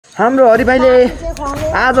हाम्रो हरिभाइले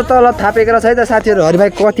आज तलब थापेको रहेछ है त साथीहरु। हरिभाइ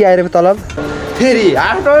कति आइरहेको तलब? फेरि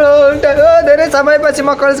धेरै समयपछि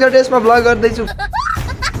म कलेजको ड्रेसमा ब्लग गर्दैछु।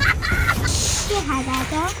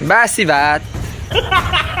 बासी भात।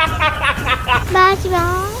 बासी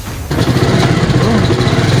भात।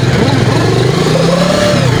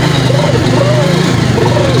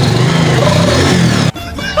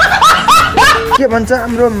 के भन्छ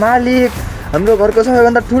हाम्रो मालिक, हाम्रो घरको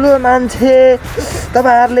सबैभन्दा ठुलो मान्छे।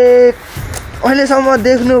 तपाईहरुले अहिलेसम्म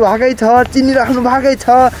देख्नु भएकै छ, चिनिराख्नु भएकै छ।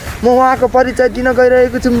 म उहाँको परिचय दिन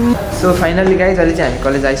गइरहेको छु। सो फाइनली गाइस अहिले चाहिँ हामी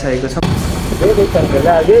कलेज आइसकेको छौँ।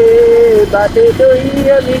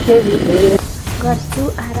 गर्छु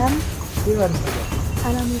आराम। के गर्छु?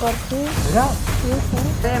 आराम गर्छु।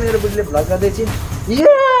 मेरो बुढीले भ्लग गर्दैछ।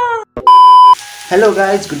 हेलो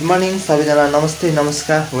गाइज, गुड मर्निङ सबैजना। नमस्ते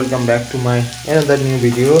नमस्कार, welcome back to my another new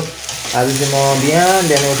video. आज चाहिँ म बिहान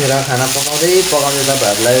उठेर खाना पकाउँदै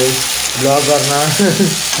तपाईँहरूलाई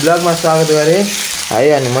ब्लगमा स्वागत गरेँ है।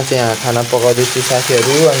 अनि म चाहिँ यहाँ खाना पकाउँदैछु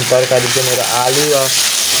साथीहरू। अनि तरकारी चाहिँ मेरो आलु र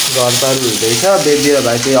घर तरुल हुँदैछ। बेबी र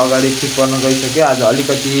भाइ चाहिँ अगाडि ठिक पर्न गइसक्यो। आज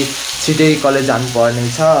अलिकति छिटै कलेज जानुपर्ने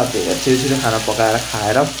छ, त्यही भएर छिटो खाना पकाएर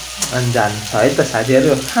खाएर अनि जानु छ है त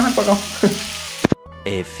साथीहरू। खाना पकाऊ।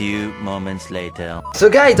 A few moments later. So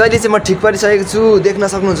guys अहिले चाहिँ म ठिक परिसकेको छु। देख्न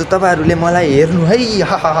सक्नुहुन्छ तपाईहरुले मलाई हेर्नु है।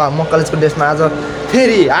 म कलेजको ड्रेसमा आज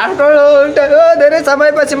फेरि धेरै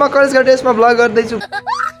समयपछि म कलेजको ड्रेसमा ब्लग गर्दैछु।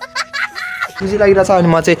 खुसी लागिरहेछ। अनि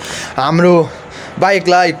म चाहिँ हाम्रो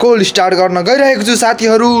बाइकलाई कोल्ड स्टार्ट गर्न गइरहेको छु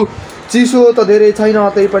साथीहरू। चिसो त धेरै छैन,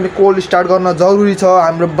 तै पनि कोल्ड स्टार्ट गर्न जरुरी छ।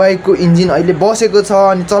 हाम्रो बाइकको इन्जिन अहिले बसेको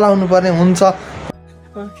छ अनि चलाउनु पर्ने हुन्छ।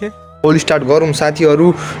 ओके, कोल्ड स्टार्ट गरौँ साथीहरू।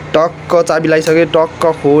 टक्क चाबी लगाइसके, टक्क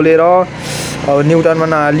खोलेर अब न्युटनमा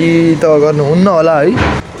नहाली त गर्नुहुन्न होला है।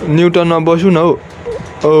 न्युटनमा बसु न हौ।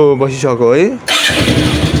 ओ बसिसक्यो है,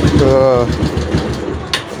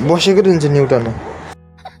 बसेको हुन्छ न्युटनमा।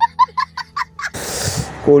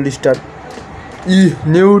 कोल्ड स्टार्ट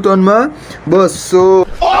न्युटनमा बस्यो।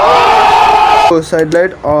 Side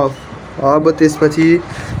light of. अब त्यसपछि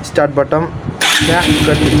स्टार्ट बटन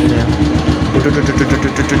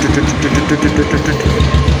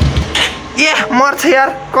ए मर्छ यार,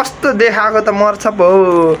 कस्तो देखाएको त मर्छ पो।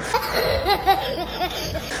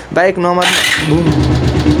 बाइक नमर्ने।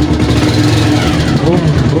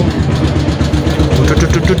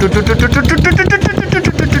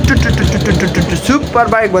 सुपर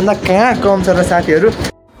बाइक भन्दा कहाँ कम छ र साथीहरू।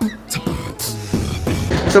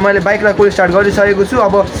 सो मैले बाइकलाई कोल्ड स्टार्ट गरिसकेको छु।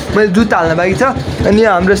 अब मैले जुत्ता हाल्न बाँकी छ। अनि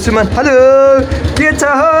हाम्रो सुमन, हेलो के छ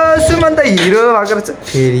हो सुमन त हिरो भएको रहेछ।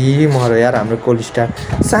 फेरि मर यार हाम्रो कोल्ड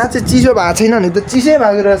स्टार्ट। साँच्चै चिसो भएको छैन नि त, चिसै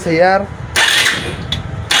भएको रहेछ यार।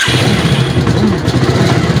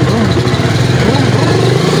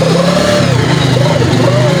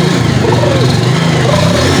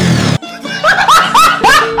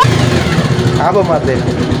 अब मर्दैन।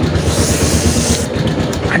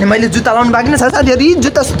 अनि मैले जुत्ता लाउनु बाँकी नै छ साथीहरू।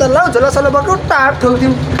 जुत्ता सुत्ता लाउ, झोलासोला बक्रो टार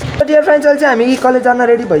ठोक्दिउँ। डियर फ्रेन्ड्स अहिले चाहिँ हामी कलेज जान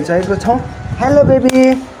रेडी भइसकेको छौँ। Hello baby,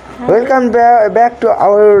 welcome back to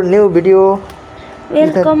our new video.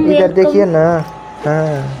 इधर देखिए न।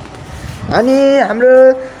 अनि हाम्रो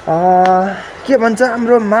के भन्छ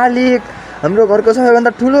हाम्रो मालिक, हाम्रो घरको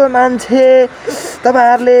सबैभन्दा ठुलो मान्छे।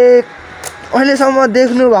 तपाईहरुले अहिलेसम्म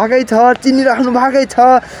देख्नु भएकै छ, चिनिराख्नु भएकै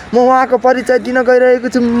छ। म उहाँको परिचय दिन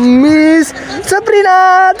गइरहेको छु। मिस सप्रिना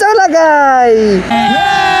चौलागाई।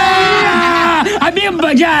 अभी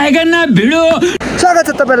मजा आएगा ना भिडो। स्वागत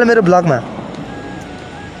छ तपाईलाई मेरो ब्लगमा।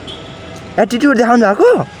 एटिट्युड देखाउनु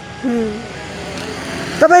भएको।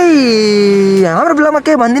 तपाईँ हाम्रो ब्लगमा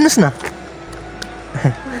के भनिदिनुहोस् न।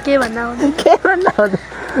 के भन्दा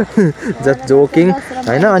जस्ट जोकिङ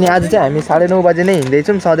होइन। अनि आज चाहिँ हामी 9:30 बजे नै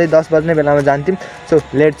हिँड्दैछौँ। सधैँ 10 बज्ने बेलामा जान्थ्यौँ। सो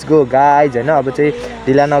लेट्स गो गाइज होइन। अब चाहिँ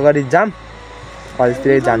ढिला नगरी जाम,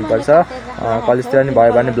 कलेजतिरै जानुपर्छ। कलेजतिर नि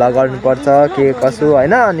भयो भने ब्लग गर्नुपर्छ के कसो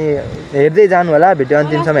होइन। अनि हेर्दै जानु होला, भिडियो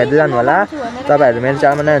अन्तिमसम्म हेर्दै जानु होला। तपाईँहरू मेरो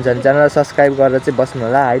च्यानलमा नयाँ हुनुहुन्छ भने च्यानललाई सब्सक्राइब गरेर चाहिँ बस्नु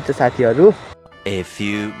होला है त साथीहरू। A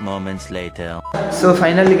few moments later. So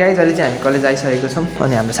finally guys अहिले चाहिँ हामी कलेज आइसकेको छौँ।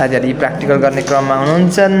 अनि हाम्रो साथीहरू यी प्र्याक्टिकल गर्ने क्रममा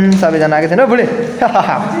हुनुहुन्छन्। सबैजना आएको थिएन बुढे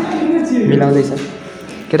मिलाउँदैछ,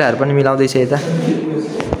 केटाहरू पनि मिलाउँदैछ। यता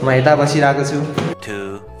म यता बसिरहेको छु।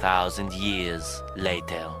 2000 years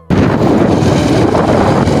later.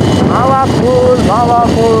 Powerful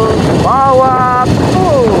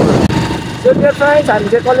so dear friends हामी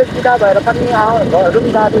चाहिँ कलेज बिदा भएर पनि रुम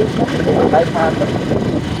जाँदैछौँ।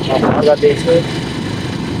 गर्दैछु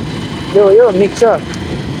यो मिक्सर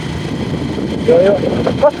यो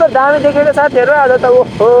कस्तो दामी देखेको साथीहरू। आज त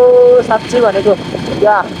ओहो साँच्ची भनेको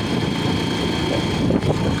या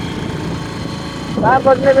 4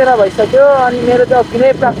 बज्ने बेला भइसक्यो अनि मेरो चाहिँ कुनै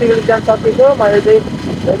प्र्याक्टिकल इक्जाम सकेको मैले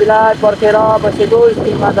चाहिँ बेला पर्खेर बसेको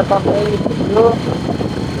स्कुलमा त पक्कै थियो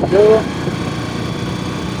यो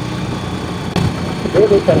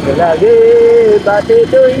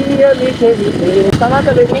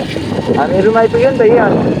हामी रुम आइपुग्यो नि त यहाँ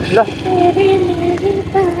ल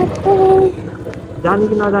जाने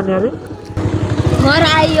कि नजाने अरे घर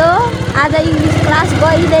आयो आज इङ्ग्लिस क्लास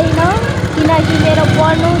गइँदैन किनकि मेरो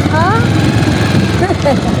पढ्नु छ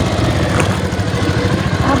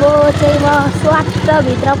अब चाहिँ म स्वाट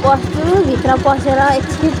भित्र पस्छु भित्र पसेर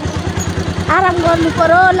एकछिन आराम गर्नु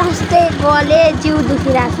पर्यो लास्टै गले जिउ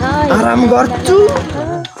दुखिरहेछ आराम गर्छु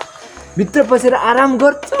भित्र पसेर आराम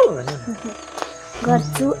गर्छु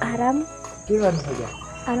गर्छु आराम के गर्नु खोज्यो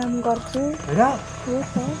आराम गर्छु र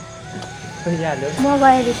म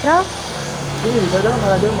गएँ भित्र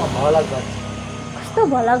कस्तो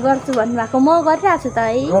भला गर्छु भन्नुभएको म गरिरहेको छु त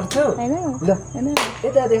है गर्छु होइन ल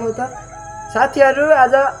यता देखाउ त साथीहरू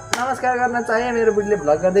आज नमस्कार गर्न चाहे मेरो बुढीले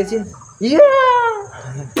भ्लग गर्दैछिन्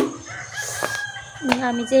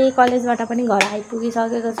हामी चाहिँ कलेजबाट पनि घर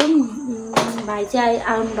आइपुगिसकेको छौँ भाइ चाहिँ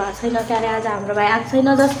आउनु भएको छैन क्यारे आज हाम्रो भाइ आएको छैन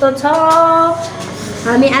जस्तो छ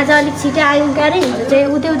हामी आज अलिक छिटै आयौँ क्यारे हिजो चाहिँ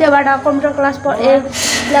उतैबाट कम्प्युटर क्लास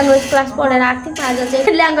ल्याङ्ग्वेज क्लास पढेर आएको थियौँ आज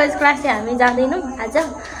चाहिँ ल्याङ्ग्वेज क्लास चाहिँ हामी जाँदैनौँ आज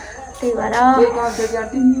त्यही भएर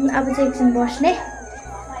अब चाहिँ एकछिन बस्ने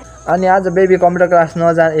अनि आज बेबी कम्प्युटर क्लास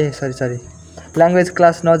नजाने सरी ल्याङ्ग्वेज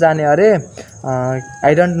क्लास नजाने अरे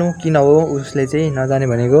आई डोन्ट नो किन हो उसले चाहिँ नजाने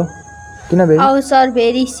भनेको किन बेबी सर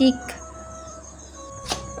भेरी सिक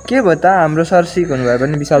के भयो त हाम्रो सर सिक हुनुभयो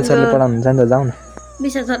भने विशाल सरले पढाउनुहुन्छ नि त जाउँ न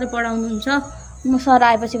विशाल सरले पढाउनुहुन्छ म सर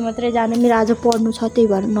आएपछि मात्रै जाने मेरो आज पढ्नु छ त्यही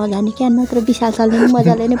भएर नजाने क्या नत्र विशाल सरले पनि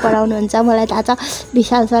मजाले नै पढाउनुहुन्छ मलाई थाहा छ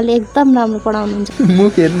विशाल सरले एकदम राम्रो पढाउनुहुन्छ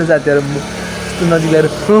मुख हेर्नु साथीहरू यस्तो नजिक ल्याएर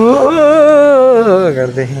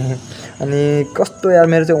गर्दै अनि कस्तो यार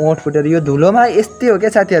मेरो चाहिँ ओठ फुटेर यो धुलोमा यस्तै हो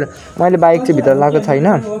क्या साथीहरू मैले बाइक चाहिँ भित्र लगाएको छैन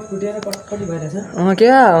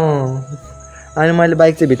क्या अनि मैले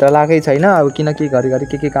बाइक चाहिँ भित्र लगाएकै छैन अब किनकि घरिघरि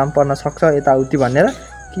के काम पर्न सक्छ यताउति भनेर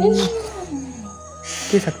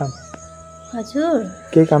के छ काम हजुर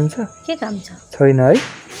के काम छ छैन है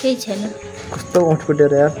केही छैन कस्तो ओठ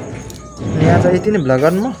फुटेर यार यहाँ चाहिँ यति नै भ्लग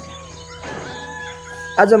गर्नु म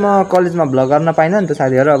आज म कलेजमा भ्लग गर्न पाइनँ नि त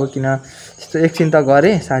साथीहरू अब किन यस्तो एकछिन त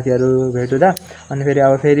गरेँ साथीहरू भेटुँदा अनि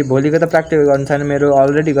फेरि भोलिको त प्र्याक्टिकल गर्नु छैन मेरो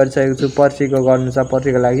अलरेडी गरिसकेको छु पर्सिको गर्नु छ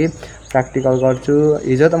पर्सिको लागि प्र्याक्टिकल गर्छु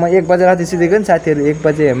हिजो त म 1 बजे राति सुतेको नि साथीहरू 1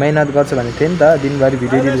 बजे मेहनत गर्छु भनेको थिएँ नि त दिनभरि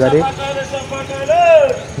भिडियो एडिट गरेँ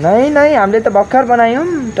नै हामीले त भर्खर बनायौँ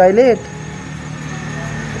टोइलेट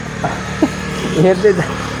हेर्दै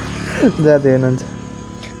जाँदै हुनुहुन्छ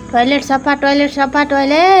टोइलेट सफा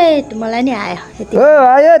टोइलेट मलाई नि आयो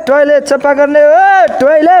आयो टोइलेट सफा गर्ने हो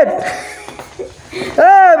टोइलेट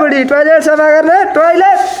बुढी टोइलेट सफा गर्ने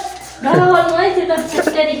टोइलेट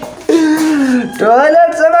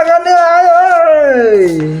सफा गर्ने आयो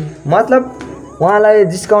मतलब उहाँलाई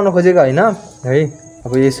जिस्काउन खोजेको होइन है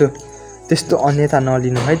अब यसो त्यस्तो अन्यथा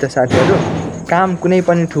नलिनु है त साथीहरू काम कुनै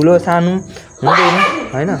पनि ठुलो सानो हुँदैन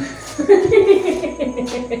होइन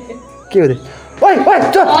के हो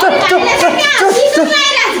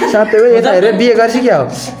साथै यता हेरेर बिहे गर्छ क्या हो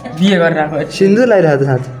बिहे गरेर सिन्दुर लगाइरहेको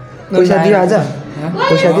साथ पैसा दियो आज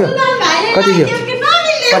पैसा दियो कति दियो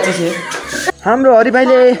 25 हाम्रो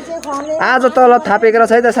हरिभाइले आज तलब थापेको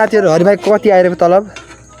रहेछ है त साथीहरू हरिभाइ कति आएर तलब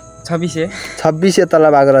 2600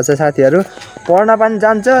 तलब आएको रहेछ साथीहरू पढ्न पनि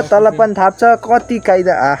जान्छ तलब पनि थाप्छ कति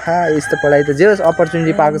कायदा आहा यस्तो पढाइ त जे होस्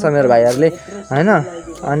अपर्च्युनिटी पाएको छ मेरो भाइहरूले होइन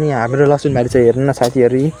अनि हाम्रो लसुन भाइ चाहिँ हेर्नु न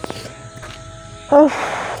साथीहरू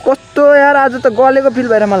कस्तो यार आज त गलेको फिल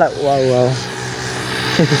भएर मलाई वा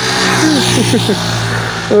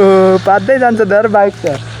पात्दै जान्छ डर बाइक त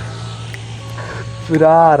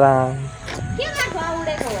पुरा आराम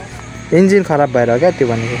इन्जिन खराब भएर हो क्या त्यो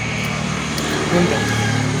भनेको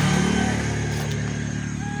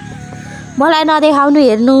मलाई नदेखाउनु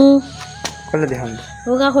हेर्नु कसले देखाउनु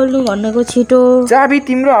ढोका खोल्नु भन्नुको छिटो चाबी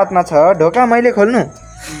तिम्रो हातमा छ ढोका मैले खोल्नु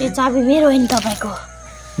ए चाबी मेरो होइन तपाईँको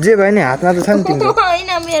जे भयो नि हातमा त छ नि तिम्रो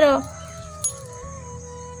होइन मेरो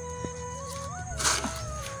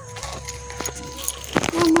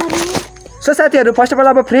सो साथीहरू फर्स्ट अफ अल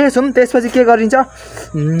अब फ्रेस हौँ त्यसपछि के गरिन्छ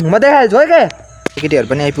म देखाइहाल्छु है क्या केटीहरू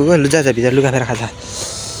पनि आइपुग्यो लुजा जा भित्र लुगा फेर खाजा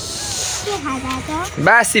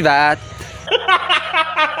बासी भात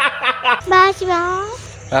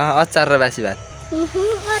अचार र बासी भात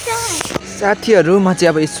साथीहरू म चाहिँ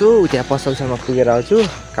अब यसो त्यहाँ पसलसम्म पुगेर आउँछु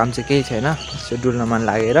काम चाहिँ केही छैन यसो डुल्न मन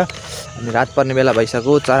लागेर अनि रात पर्ने बेला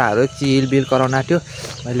भइसक्यो चराहरू चिलबिल कराउन आँट्यो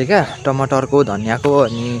मैले क्या टमाटरको धनियाँको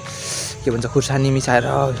अनि के भन्छ खुर्सानी मिसाएर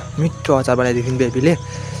मिठो अचार बनाइदिएको थिएँ बेबीले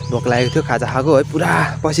भोक लागेको थियो खाजा खाएको है पुरा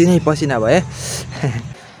पसिना भए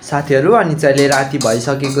साथीहरू। अनि चाहिँ राति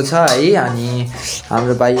भइसकेको छ है। अनि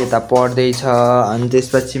हाम्रो भाइ यता पढ्दैछ अनि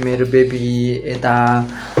त्यसपछि मेरो बेबी यता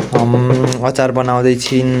अचार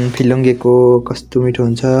बनाउँदैछिन् फिलुङ्गेको। कस्तो मिठो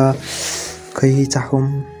हुन्छ खै चाखौँ।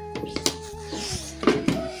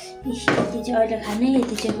 यति चाहिँ अहिले खाने,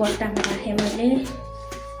 यति चाहिँ बट्टामा राखेँ मैले।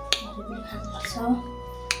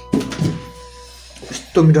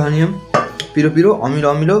 कस्तो मिठो खाने पिरो पिरो अमिलो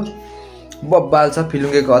अमिलो बब्बाल छ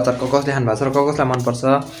फिलुङ्गेको अचार। कसले खानु भएको छ र कसलाई मनपर्छ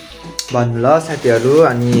भन्नु ल साथीहरू।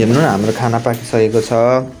 अनि हेर्नु हाम्रो खाना पाकिसकेको छ।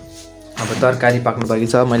 अब तरकारी पाक्नु बाँकी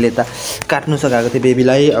छ। मैले यता काट्नु सघाएको थिएँ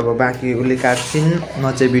बेबीलाई। अब बाँकी उसले काट्छिन्,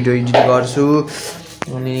 म चाहिँ भिडियो एडिट गर्छु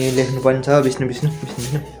अनि लेख्नु पनि छ बिस्नु।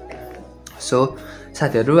 सो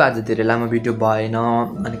साथीहरू आज धेरै लामो भिडियो भएन।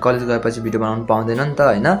 अनि कलेज गएपछि भिडियो बनाउनु पाउँदैन नि त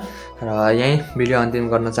होइन। र यहीँ भिडियो अन्तिम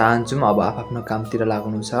गर्न चाहन्छौँ। अब आफ्नो कामतिर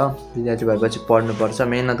लाग्नु छ। विद्यार्थी भएपछि पढ्नुपर्छ,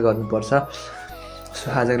 मेहनत गर्नुपर्छ। सो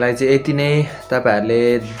आजको लागि चाहिँ यति नै। तपाईँहरूले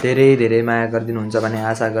धेरै धेरै माया गरिदिनुहुन्छ भन्ने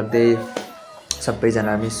आशा गर्दै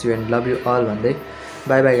सबैजना miss you and love you all भन्दै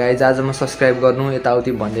बाई बाई गाइज। आज म सब्सक्राइब गर्नु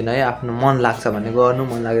यताउति भन्दिनँ है। आफ्नो मन लाग्छ भने गर्नु,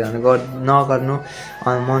 मन लाग्यो भने नगर्नु।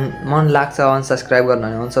 मन लाग्छ अनसब्सक्राइब गर्नु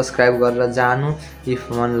भने अनसब्सक्राइब गरेर जानु। इफ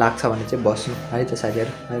मन लाग्छ भने चाहिँ बस्नु है त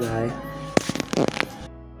साथीहरू। By by.